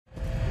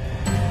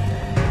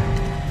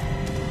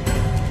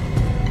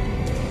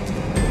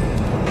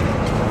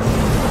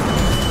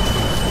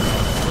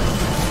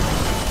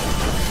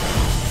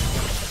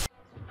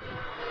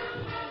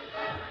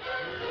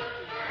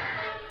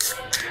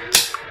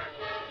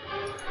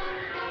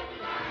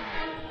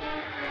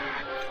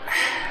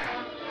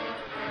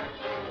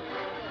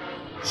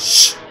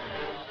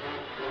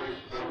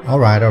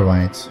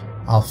Alright.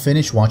 I'll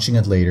finish watching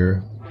it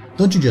later.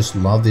 Don't you just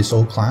love these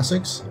old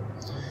classics?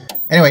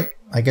 Anyway,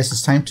 I guess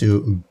it's time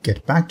to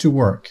get back to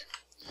work.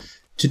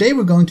 Today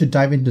we're going to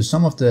dive into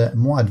some of the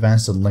more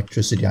advanced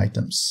electricity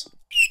items.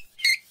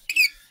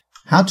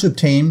 How to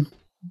obtain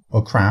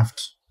or craft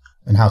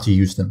and how to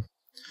use them.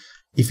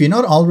 If you're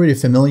not already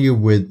familiar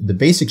with the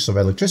basics of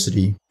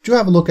electricity, do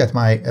have a look at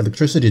my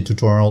electricity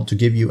tutorial to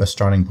give you a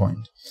starting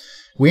point.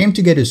 We aim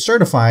to get you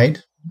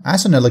certified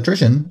as an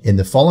electrician in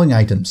the following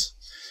items: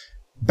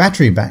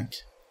 battery bank,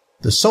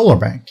 the solar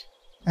bank,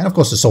 and of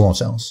course the solar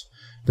cells,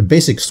 the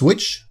basic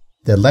switch,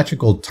 the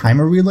electrical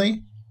timer relay,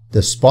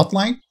 the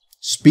spotlight,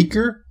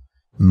 speaker,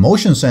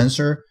 motion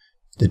sensor,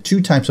 the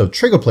two types of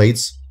trigger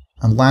plates,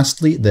 and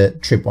lastly the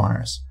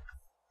tripwires.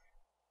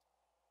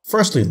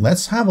 Firstly,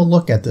 let's have a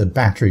look at the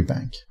battery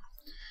bank.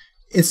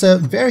 It's a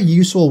very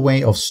useful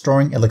way of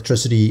storing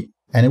electricity,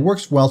 and it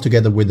works well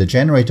together with the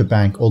generator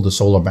bank or the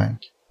solar bank.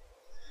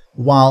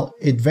 While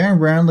it very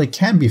rarely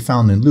can be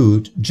found in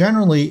loot,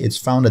 generally it's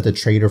found at the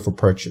trader for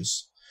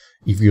purchase.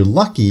 If you're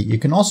lucky, you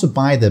can also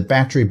buy the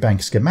battery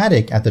bank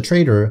schematic at the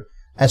trader,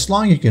 as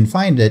long as you can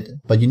find it,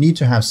 but you need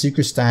to have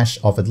secret stash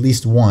of at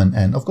least one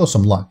and of course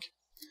some luck.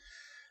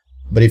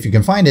 But if you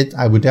can find it,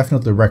 I would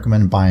definitely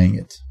recommend buying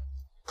it.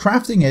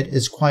 Crafting it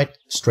is quite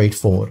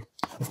straightforward.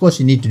 Of course,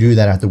 you need to do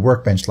that at the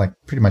workbench like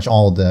pretty much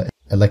all the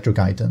electric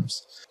items.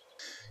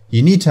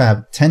 You need to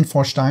have 10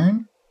 forged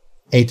iron,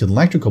 8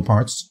 electrical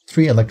parts,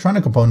 3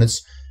 electronic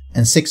components,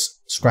 and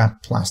 6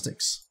 scrap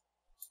plastics.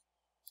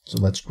 So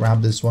let's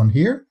grab this one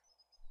here.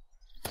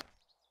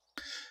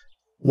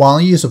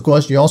 While you use, of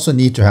course, you also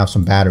need to have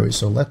some batteries.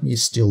 So let me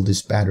steal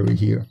this battery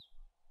here.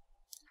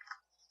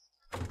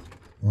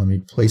 Let me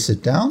place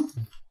it down.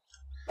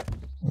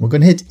 We're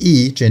going to hit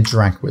E to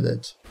interact with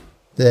it.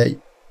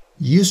 The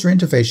user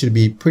interface should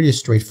be pretty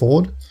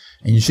straightforward,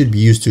 and you should be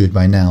used to it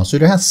by now. So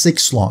it has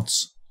 6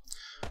 slots.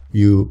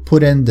 You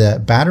put in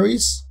the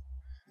batteries,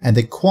 and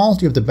the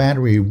quality of the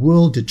battery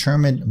will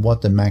determine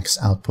what the max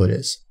output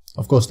is.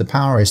 Of course, the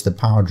power is the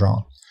power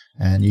draw,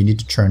 and you need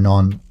to turn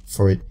on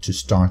for it to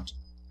start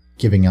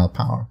giving out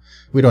power.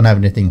 We don't have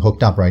anything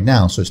hooked up right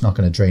now, so it's not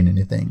going to drain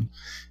anything.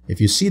 If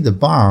you see the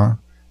bar,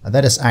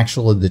 that is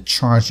actually the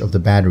charge of the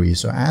battery.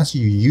 So as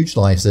you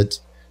utilize it,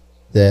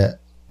 the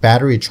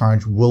battery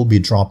charge will be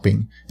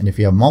dropping. And if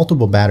you have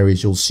multiple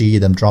batteries, you'll see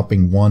them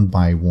dropping one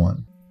by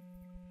one.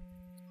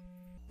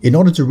 In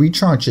order to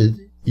recharge it,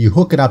 you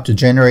hook it up to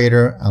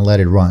generator and let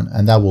it run,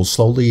 and that will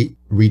slowly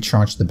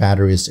recharge the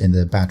batteries in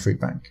the battery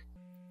bank.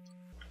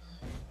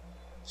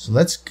 So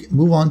let's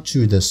move on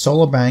to the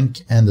solar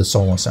bank and the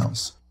solar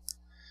cells.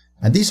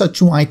 And these are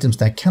two items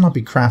that cannot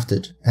be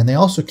crafted, and they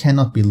also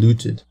cannot be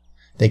looted.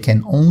 They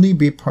can only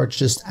be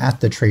purchased at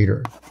the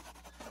trader.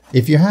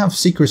 If you have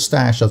secret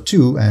stash of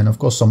 2 and of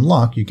course some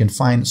luck, you can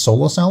find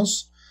solar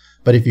cells.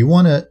 But if you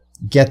want to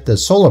get the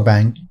solar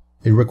bank,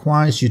 it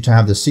requires you to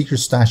have the secret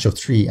stash of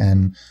 3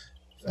 and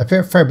a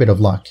fair bit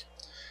of luck.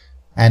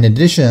 And in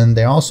addition,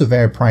 they're also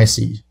very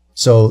pricey.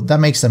 So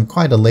that makes them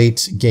quite a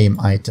late game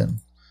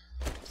item.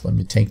 So let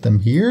me take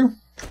them here.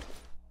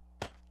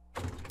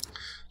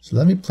 So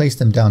let me place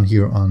them down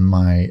here on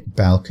my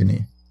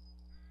balcony.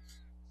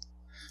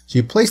 So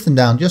you place them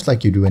down just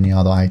like you do any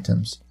other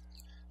items.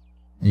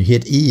 And you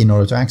hit E in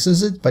order to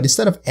access it, but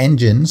instead of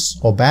engines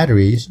or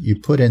batteries, you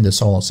put in the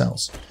solar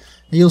cells.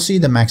 And you'll see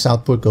the max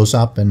output goes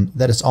up, and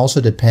that is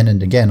also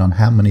dependent again on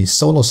how many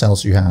solar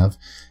cells you have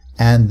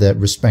and the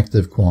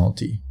respective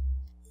quality.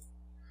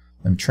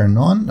 Let me turn it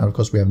on. Now, of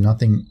course, we have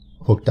nothing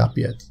hooked up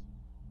yet.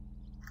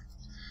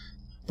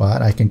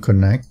 But I can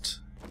connect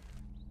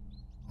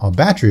our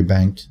battery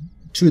bank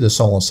to the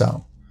solar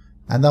cell.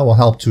 And that will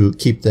help to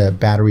keep the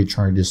battery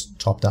charges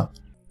topped up.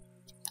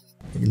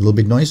 A little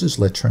bit noisy,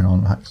 so let's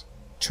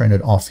turn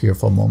it off here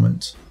for a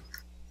moment.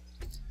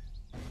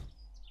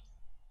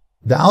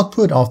 The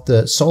output of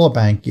the solar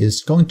bank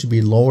is going to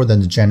be lower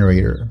than the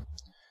generator.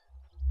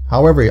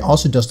 However, it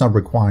also does not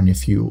require any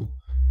fuel.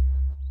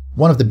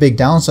 One of the big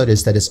downsides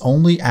is that it's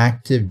only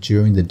active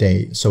during the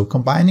day, so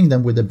combining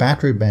them with the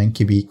battery bank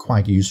can be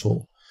quite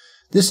useful.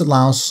 This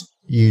allows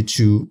you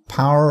to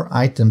power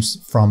items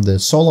from the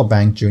solar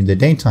bank during the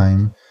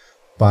daytime,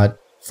 but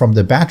from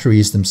the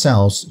batteries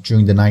themselves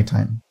during the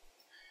nighttime.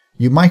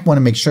 You might want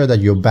to make sure that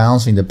you're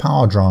balancing the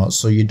power draw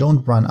so you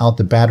don't run out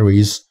the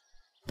batteries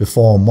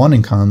before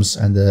morning comes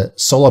and the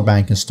solar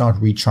bank can start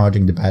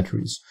recharging the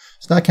batteries.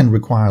 So that can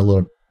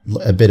require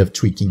a bit of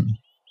tweaking.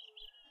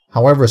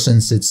 However,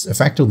 since it's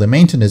effectively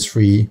maintenance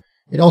free,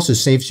 it also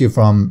saves you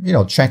from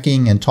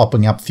checking and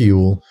topping up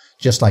fuel,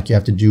 just like you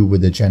have to do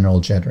with the general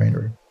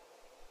generator.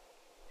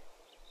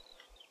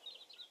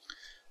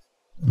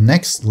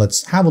 Next,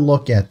 let's have a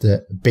look at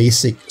the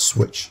basic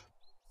switch.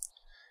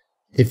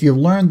 If you've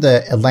learned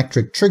the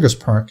electric triggers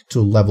perk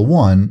to level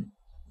 1,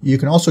 you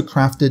can also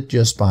craft it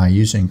just by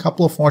using a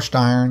couple of forged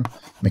iron,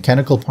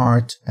 mechanical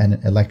part, and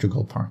an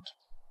electrical part.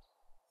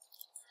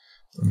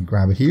 Let me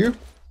grab it here.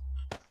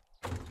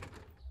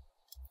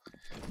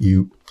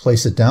 You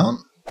place it down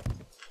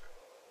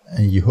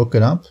and you hook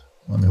it up.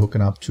 Let me hook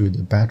it up to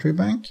the battery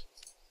bank.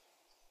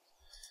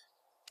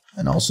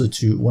 and also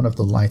to one of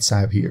the lights I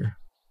have here.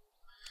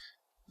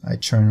 I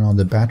turn on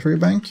the battery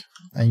bank,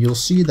 and you'll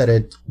see that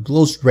it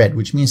glows red,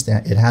 which means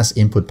that it has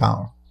input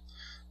power.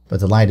 But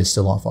the light is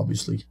still off,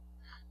 obviously.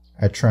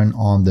 I turn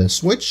on the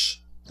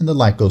switch, and the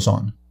light goes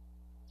on.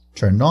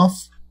 Turned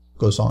off,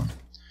 goes on.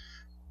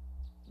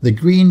 The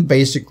green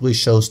basically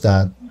shows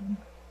that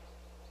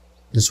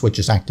the switch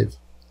is active.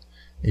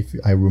 If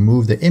I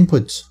remove the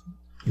input,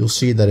 you'll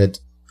see that it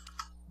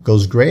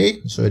goes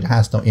gray, so it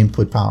has no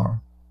input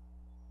power.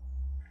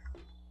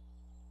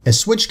 A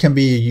switch can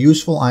be a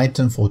useful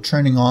item for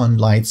turning on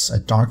lights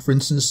at dark, for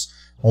instance,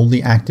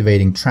 only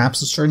activating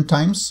traps at certain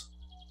times.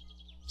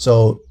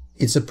 So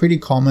it's a pretty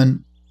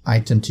common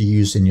item to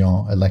use in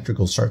your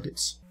electrical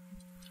circuits.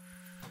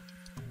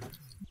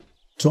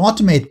 To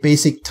automate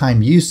basic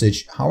time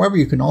usage, however,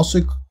 you can also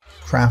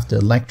craft the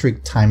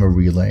electric timer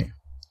relay.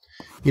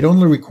 It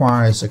only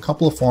requires a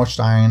couple of forged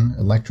iron,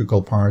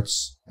 electrical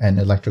parts, and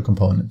electric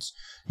components.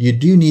 You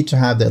do need to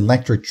have the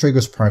electric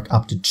triggers perk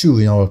up to 2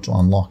 in order to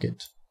unlock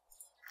it.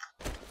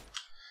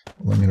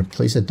 I'm going to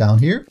place it down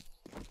here,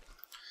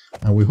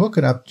 and we hook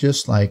it up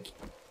just like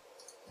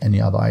any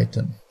other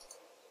item.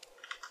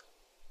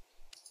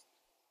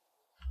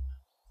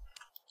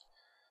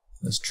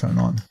 Let's turn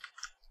on.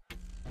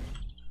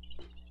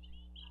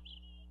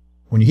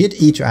 When you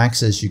hit E to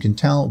access, you can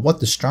tell what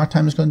the start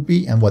time is going to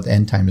be and what the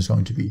end time is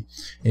going to be.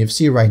 And if you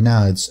see right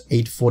now, it's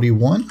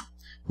 8:41,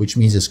 which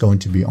means it's going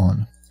to be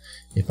on.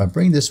 If I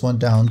bring this one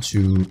down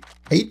to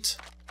 8,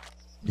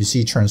 you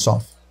see it turns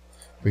off.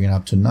 Bring it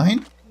up to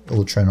 9, it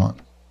will turn on.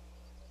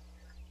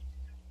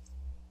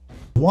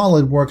 While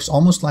it works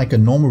almost like a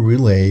normal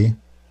relay,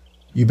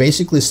 you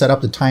basically set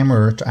up the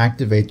timer to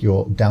activate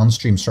your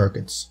downstream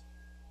circuits.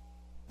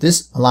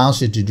 This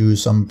allows you to do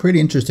some pretty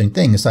interesting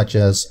things, such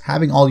as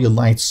having all your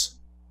lights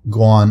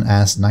go on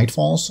as night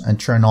falls and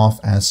turn off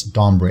as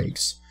dawn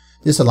breaks.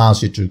 This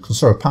allows you to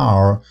conserve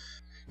power.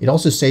 It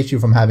also saves you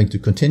from having to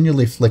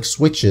continually flick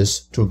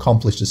switches to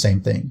accomplish the same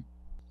thing.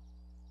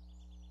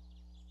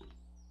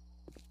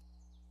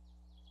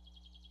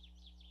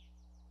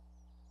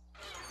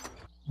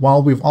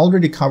 While we've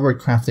already covered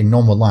crafting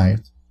normal light,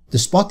 the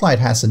spotlight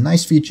has a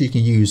nice feature you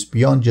can use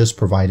beyond just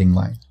providing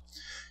light.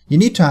 You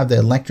need to have the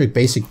electric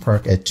basic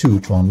perk at 2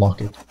 to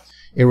unlock it.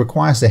 It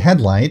requires a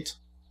headlight,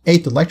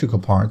 8 electrical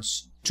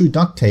parts, 2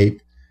 duct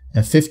tape,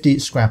 and 50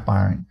 scrap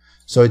iron,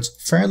 so it's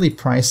fairly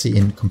pricey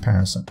in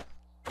comparison.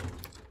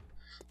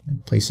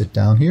 Place it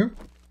down here.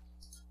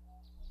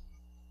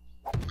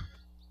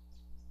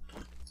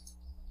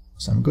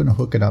 So I'm going to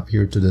hook it up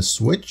here to the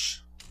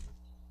switch,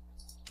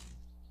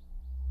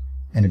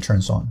 and it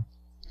turns on.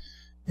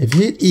 If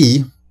you hit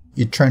E,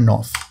 you turn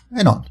off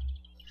and on.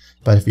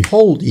 But if you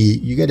hold E,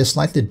 you get a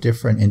slightly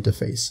different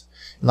interface.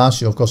 It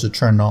allows you, of course, to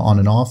turn on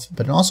and off,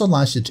 but it also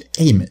allows you to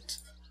aim it.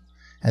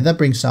 And that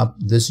brings up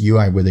this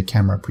UI with a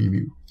camera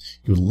preview.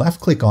 You left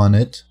click on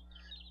it,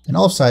 and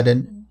all of a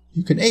sudden,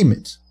 you can aim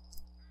it.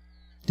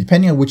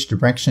 Depending on which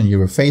direction you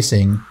were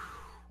facing,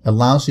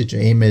 allows you to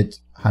aim it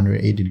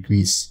 180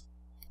 degrees.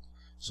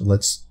 So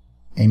let's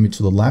aim it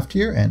to the left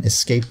here and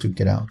escape to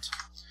get out.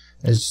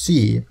 As you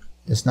see,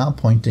 it's now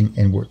pointing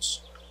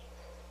inwards.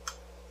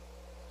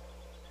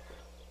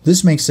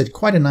 This makes it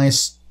quite a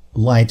nice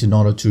light in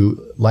order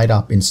to light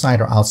up inside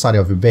or outside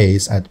of your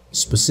base at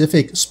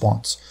specific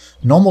spots.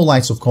 Normal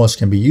lights, of course,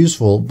 can be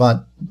useful,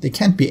 but they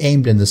can't be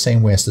aimed in the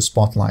same way as the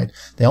spotlight.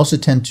 They also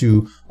tend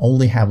to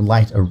only have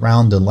light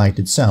around the light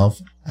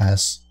itself,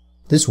 as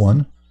this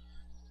one,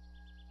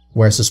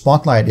 whereas the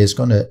spotlight is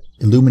going to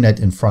illuminate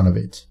in front of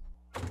it.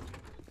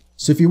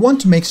 So if you want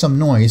to make some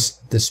noise,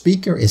 the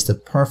speaker is the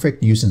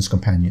perfect nuisance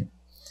companion.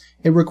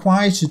 It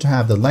requires you to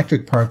have the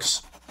electric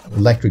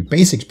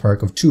basics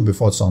perk of 2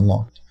 before it's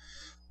unlocked.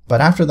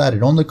 But after that,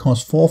 it only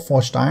costs 4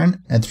 forged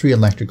iron and 3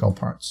 electrical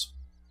parts.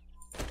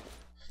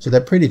 So they're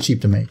pretty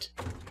cheap to make.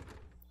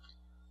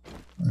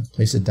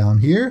 Place it down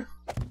here,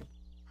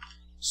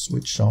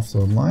 switch off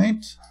the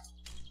light,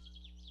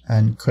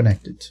 and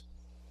connect it.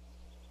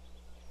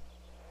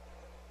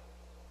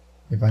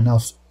 If I now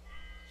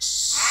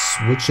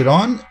switch it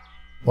on,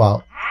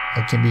 well,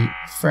 it can be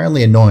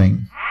fairly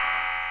annoying.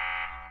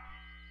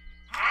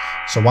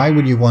 So why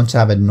would you want to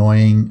have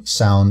annoying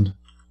sound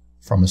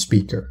from a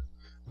speaker?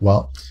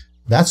 Well,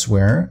 that's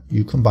where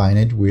you combine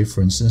it with,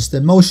 for instance,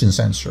 the motion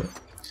sensor.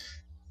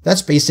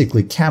 That's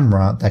basically a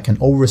camera that can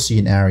oversee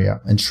an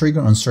area and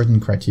trigger on certain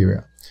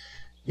criteria.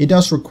 It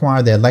does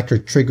require the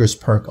electric triggers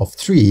perk of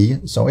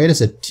 3, so it is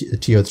a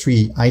tier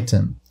 3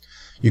 item.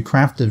 You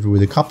craft it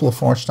with a couple of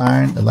forged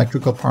iron,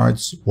 electrical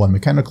parts, 1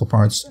 mechanical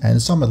parts,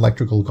 and some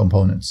electrical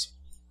components.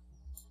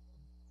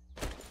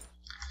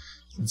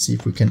 Let's see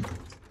if we can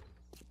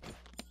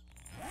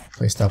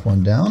place that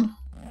one down.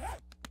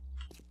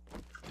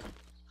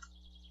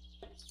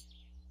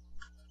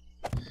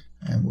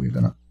 And we're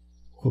gonna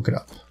hook it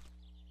up.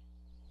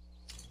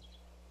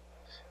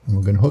 And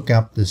we're gonna hook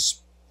up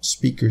this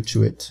speaker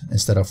to it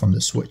instead of from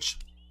the switch.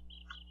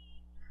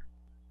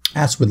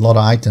 As with a lot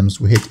of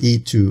items, we hit E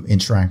to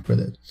interact with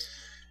it.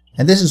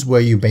 And this is where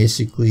you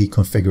basically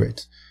configure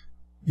it.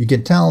 You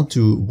can tell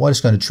to what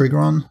it's going to trigger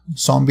on: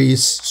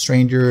 zombies,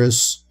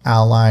 strangers,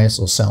 allies,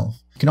 or self.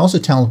 You can also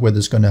tell whether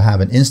it's going to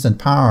have an instant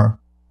power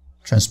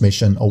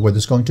transmission or whether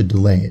it's going to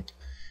delay it.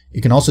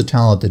 You can also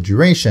tell the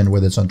duration,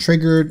 whether it's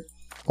untriggered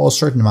or a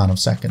certain amount of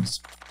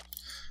seconds.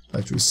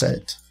 Let's reset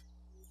it.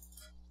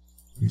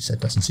 Reset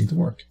doesn't seem to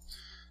work.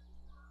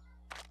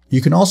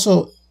 You can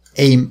also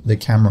aim the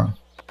camera.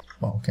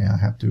 Well, okay, I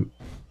have to...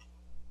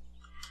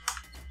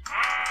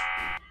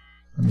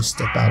 Let me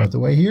step out of the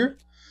way here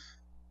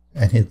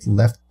and hit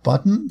left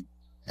button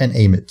and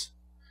aim it.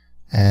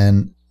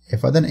 And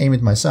if I then aim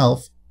it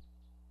myself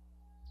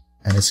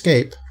and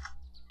escape,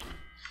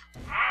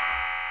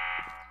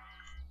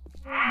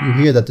 you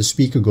hear that the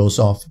speaker goes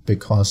off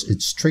because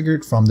it's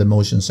triggered from the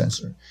motion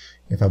sensor.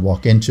 If I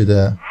walk into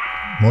the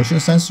motion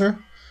sensor,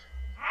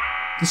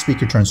 the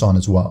speaker turns on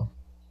as well.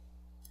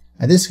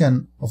 And this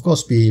can, of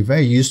course, be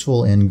very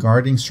useful in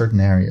guarding certain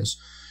areas.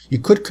 You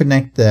could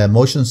connect the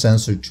motion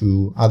sensor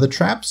to other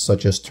traps,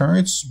 such as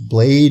turrets,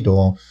 blade,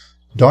 or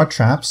dart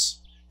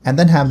traps, and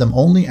then have them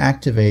only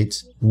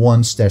activate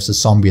once there's a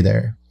zombie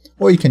there.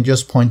 Or you can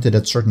just point it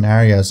at certain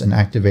areas and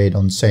activate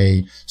on,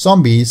 say,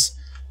 zombies,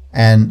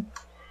 and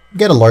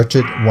get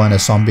alerted when a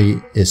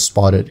zombie is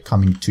spotted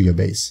coming to your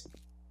base.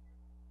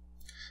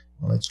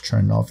 Well, let's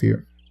turn it off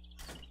here.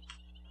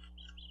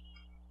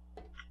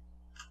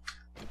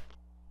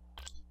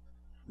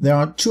 There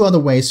are two other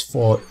ways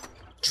for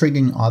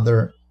triggering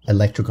other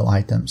electrical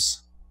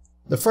items.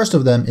 The first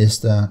of them is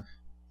the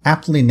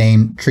aptly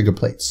named trigger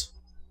plates.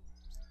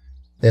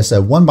 There's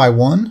a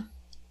 1x1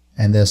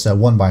 and there's a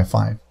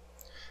 1x5.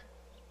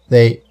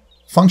 They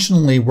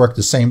functionally work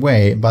the same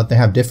way, but they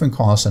have different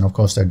costs, and of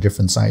course they're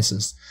different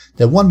sizes.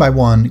 The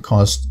 1x1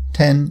 costs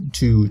 10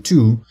 to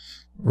 2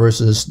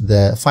 versus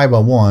the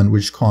 5x1,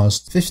 which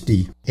costs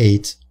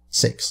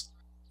 58.6.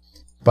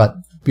 But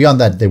beyond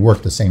that, they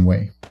work the same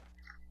way.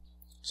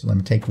 So let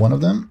me take one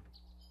of them.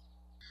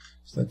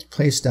 So let's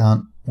place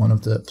down one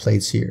of the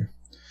plates here.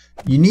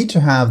 You need to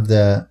have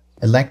the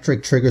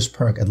electric triggers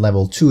perk at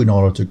level 2 in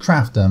order to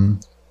craft them,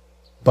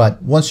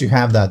 but once you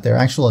have that, they're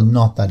actually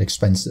not that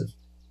expensive.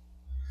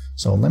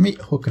 So let me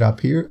hook it up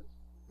here.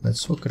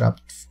 Let's hook it up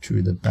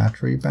to the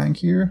battery bank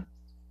here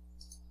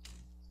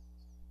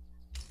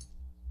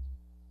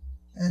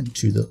and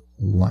to the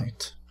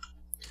light.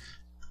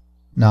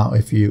 Now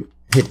if you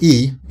hit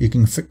E, you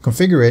can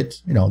configure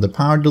it, the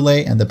power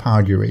delay and the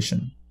power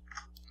duration.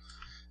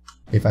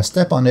 If I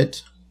step on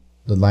it,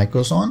 the light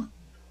goes on.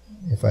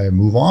 If I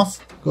move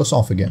off, it goes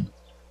off again.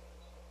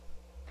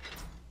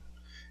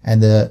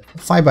 And the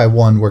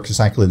 5x1 works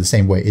exactly the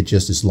same way, it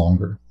just is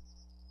longer.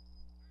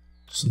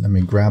 So let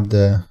me grab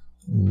the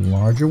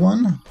larger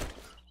one.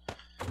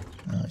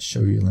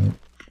 Show you, let me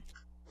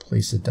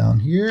place it down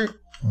here.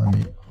 Let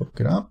me hook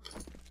it up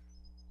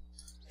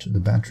to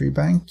the battery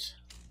bank,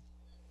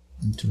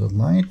 into the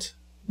light.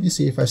 You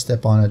see if I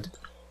step on it,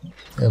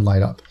 it'll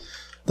light up.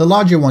 The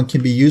larger one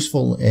can be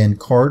useful in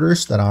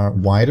corridors that are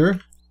wider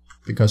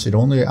because it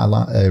only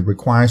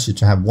requires you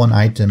to have one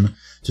item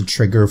to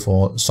trigger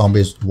for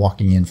zombies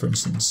walking in, for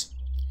instance.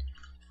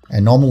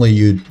 And normally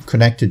you'd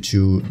connect it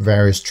to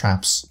various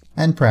traps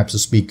and perhaps a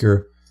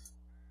speaker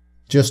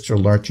just to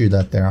alert you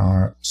that there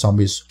are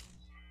zombies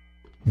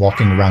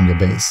walking around your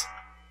base.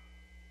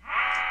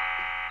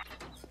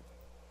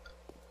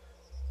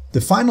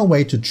 The final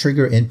way to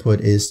trigger input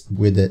is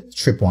with a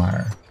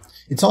tripwire.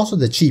 It's also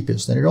the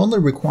cheapest, and it only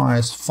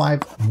requires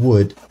 5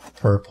 wood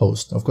per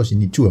post. Of course, you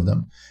need 2 of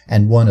them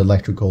and 1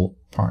 electrical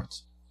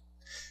part.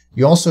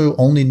 You also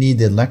only need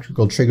the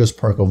electrical triggers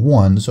perk of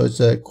 1, so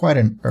it's quite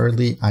an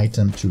early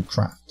item to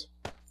craft.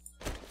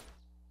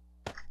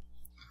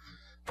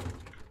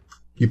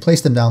 You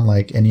place them down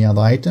like any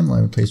other item.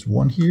 Let me place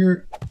 1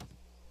 here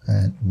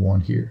and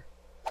 1 here.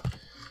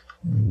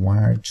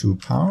 Wire to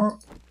power.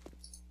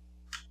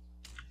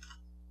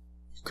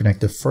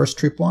 Connect the first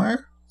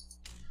tripwire,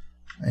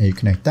 and you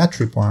connect that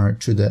tripwire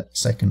to the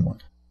second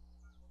one.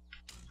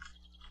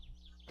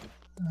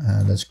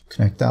 And let's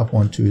connect that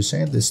one to,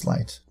 say, this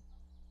light.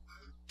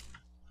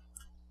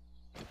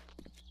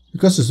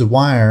 Because it's a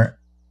wire,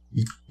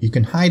 you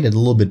can hide it a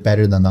little bit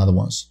better than the other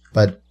ones,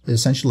 but it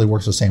essentially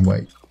works the same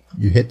way.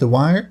 You hit the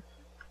wire,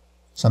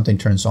 something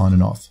turns on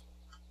and off.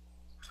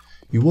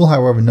 You will,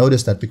 however,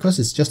 notice that because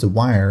it's just a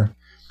wire,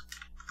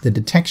 the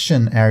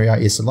detection area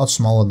is a lot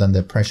smaller than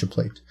the pressure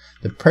plate.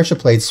 The pressure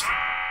plates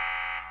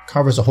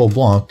covers a whole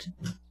block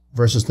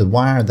versus the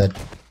wire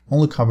that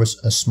only covers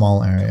a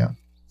small area.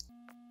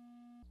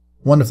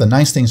 One of the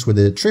nice things with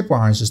the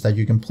tripwires is that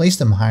you can place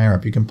them higher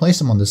up. You can place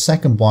them on the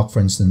second block, for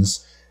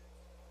instance,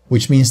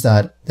 which means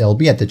that they'll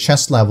be at the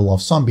chest level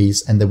of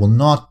zombies and they will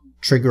not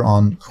trigger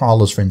on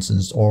crawlers, for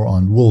instance, or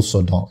on wolves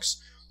or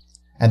dogs.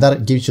 And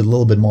that gives you a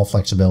little bit more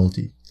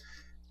flexibility.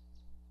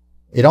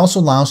 It also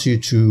allows you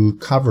to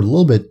cover a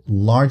little bit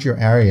larger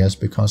areas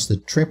because the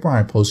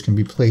tripwire posts can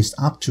be placed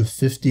up to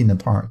 15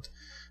 apart.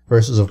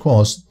 Versus, of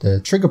course,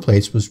 the trigger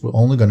plates was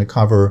only going to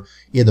cover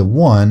either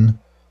 1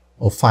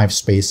 or 5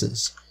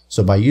 spaces.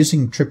 So by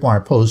using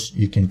tripwire posts,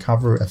 you can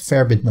cover a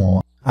fair bit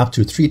more, up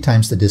to 3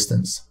 times the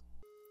distance.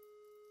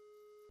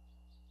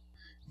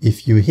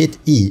 if you hit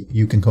E,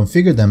 you can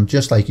configure them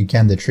just like you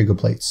can the trigger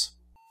plates.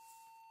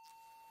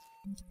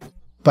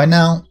 By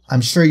now,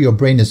 I'm sure your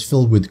brain is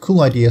filled with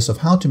cool ideas of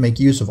how to make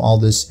use of all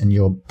this in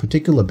your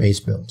particular base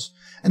builds,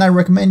 and I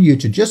recommend you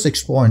to just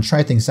explore and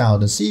try things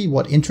out and see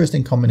what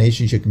interesting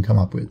combinations you can come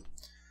up with.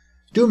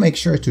 Do make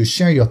sure to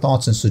share your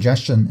thoughts and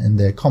suggestions in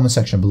the comment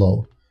section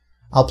below.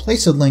 I'll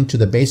place a link to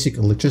the basic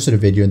electricity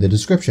video in the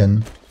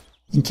description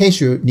in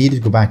case you need to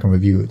go back and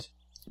review it.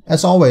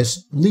 As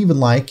always, leave a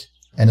like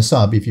and a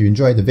sub if you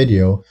enjoyed the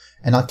video,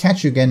 and I'll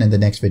catch you again in the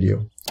next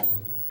video.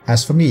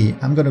 As for me,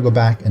 I'm gonna go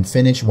back and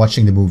finish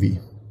watching the movie.